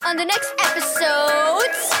on the next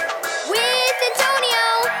episodes with Antonio.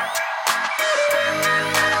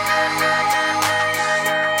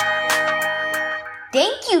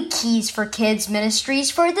 Thank you, Keys for Kids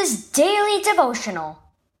Ministries, for this daily devotional.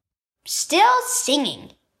 Still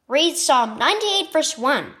singing. Read Psalm 98, verse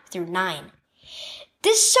 1 through 9.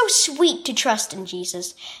 This is so sweet to trust in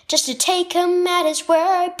Jesus, just to take him at his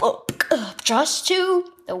word, just to...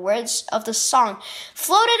 The words of the song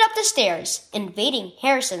floated up the stairs, invading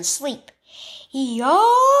Harrison's sleep. He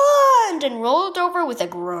yawned and rolled over with a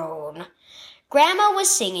groan. Grandma was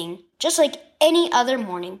singing, just like any other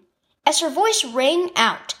morning. As her voice rang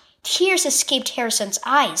out, tears escaped Harrison's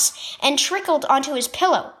eyes and trickled onto his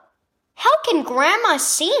pillow. How can Grandma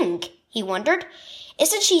sing? He wondered.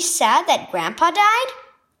 Isn't she sad that Grandpa died?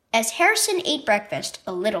 As Harrison ate breakfast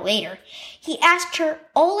a little later, he asked her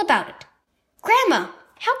all about it. Grandma,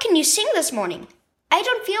 how can you sing this morning? I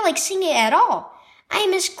don't feel like singing at all. I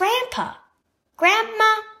miss Grandpa.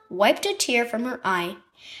 Grandma wiped a tear from her eye.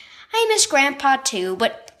 I miss Grandpa too,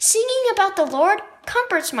 but singing about the Lord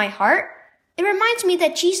comforts my heart. It reminds me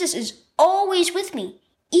that Jesus is always with me,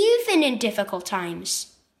 even in difficult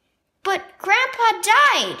times. But Grandpa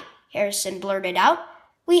died, Harrison blurted out.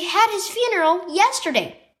 We had his funeral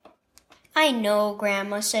yesterday. I know,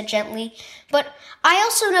 Grandma said gently, but I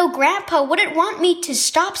also know Grandpa wouldn't want me to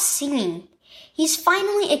stop singing. He's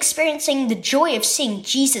finally experiencing the joy of seeing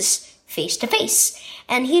Jesus face to face,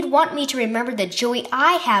 and he'd want me to remember the joy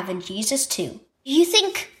I have in Jesus too. Do you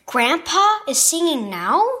think Grandpa is singing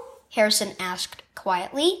now? Harrison asked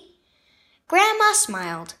quietly. Grandma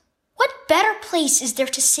smiled. What better place is there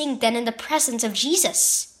to sing than in the presence of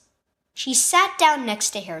Jesus? She sat down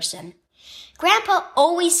next to Harrison. Grandpa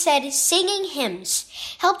always said singing hymns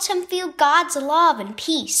helped him feel God's love and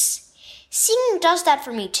peace. Singing does that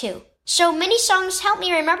for me too. So many songs help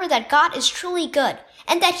me remember that God is truly good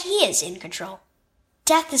and that he is in control.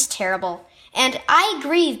 Death is terrible, and I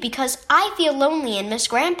grieve because I feel lonely and miss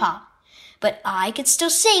Grandpa. But I could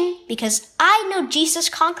still sing because I know Jesus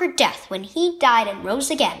conquered death when he died and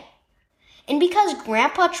rose again. And because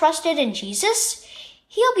Grandpa trusted in Jesus,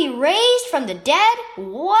 he'll be raised from the dead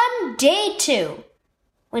one day too.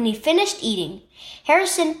 When he finished eating,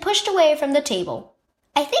 Harrison pushed away from the table.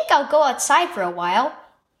 I think I'll go outside for a while.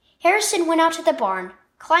 Harrison went out to the barn,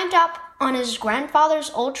 climbed up on his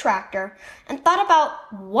grandfather's old tractor, and thought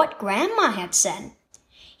about what Grandma had said.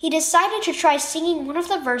 He decided to try singing one of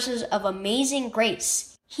the verses of Amazing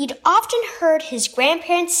Grace. He'd often heard his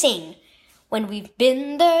grandparents sing, when we've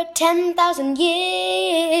been there 10,000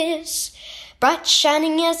 years, bright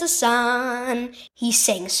shining as the sun, he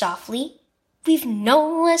sang softly. We've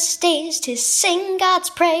no less days to sing God's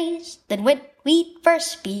praise than when we'd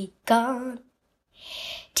first begun.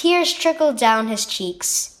 Tears trickled down his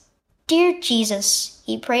cheeks. Dear Jesus,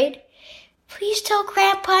 he prayed, please tell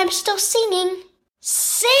Grandpa I'm still singing.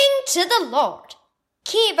 Sing to the Lord.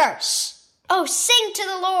 Key verse. Oh, sing to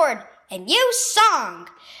the Lord a new song,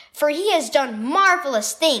 for he has done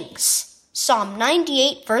marvelous things. Psalm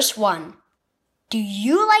 98, verse 1. Do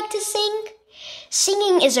you like to sing?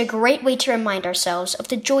 Singing is a great way to remind ourselves of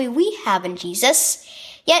the joy we have in Jesus.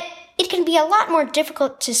 Yet, it can be a lot more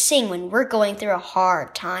difficult to sing when we're going through a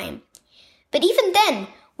hard time. But even then,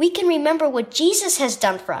 we can remember what Jesus has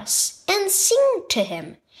done for us and sing to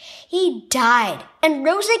him. He died and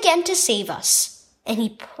rose again to save us, and he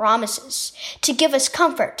promises to give us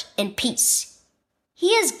comfort and peace. He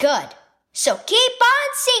is good, so keep on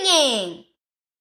singing!